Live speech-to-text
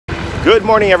Good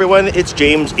morning, everyone. It's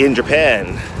James in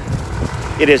Japan.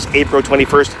 It is April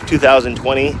 21st,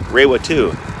 2020, Reiwa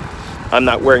 2. I'm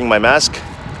not wearing my mask.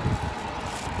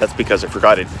 That's because I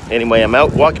forgot it. Anyway, I'm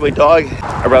out walking my dog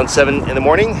around 7 in the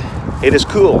morning. It is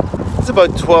cool. It's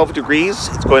about 12 degrees.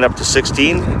 It's going up to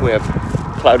 16. We have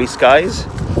cloudy skies.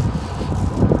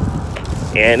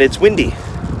 And it's windy.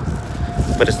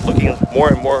 But it's looking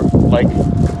more and more like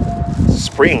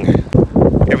spring.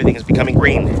 Everything is becoming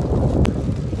green.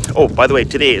 Oh, by the way,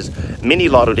 today is mini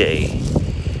Lotto day.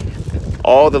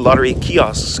 All the lottery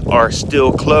kiosks are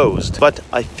still closed, but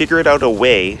I figured out a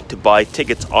way to buy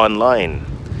tickets online.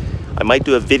 I might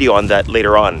do a video on that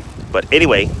later on. But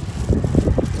anyway,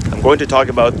 I'm going to talk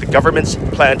about the government's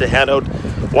plan to hand out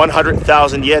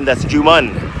 100,000 yen, that's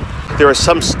Juman. There are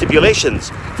some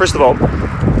stipulations. First of all,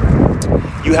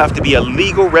 you have to be a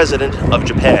legal resident of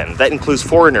Japan. That includes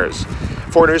foreigners.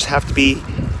 Foreigners have to be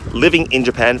living in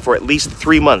Japan for at least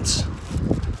 3 months,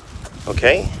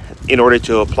 okay, in order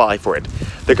to apply for it.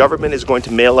 The government is going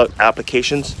to mail out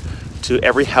applications to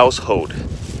every household.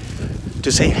 To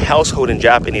say household in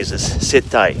Japanese is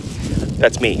sittai.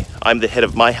 That's me. I'm the head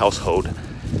of my household.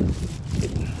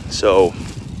 So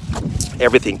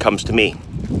everything comes to me,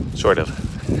 sort of.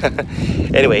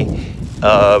 Anyway,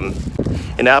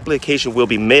 an application will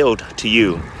be mailed to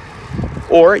you.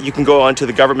 Or you can go onto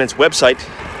the government's website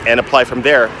and apply from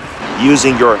there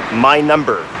using your My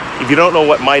Number. If you don't know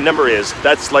what My Number is,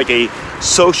 that's like a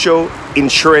social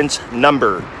insurance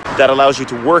number that allows you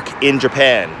to work in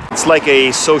Japan. It's like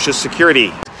a social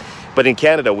security, but in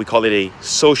Canada we call it a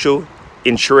social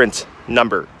insurance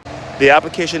number. The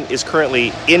application is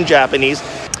currently in Japanese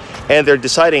and they're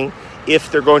deciding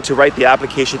if they're going to write the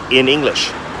application in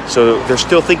English. So they're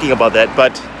still thinking about that,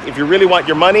 but if you really want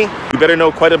your money, you better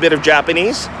know quite a bit of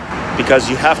Japanese because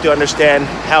you have to understand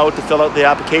how to fill out the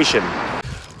application.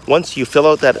 Once you fill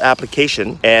out that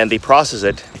application and they process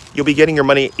it, you'll be getting your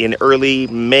money in early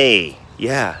May.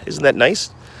 Yeah, isn't that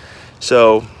nice?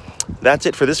 So that's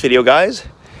it for this video, guys.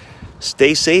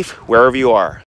 Stay safe wherever you are.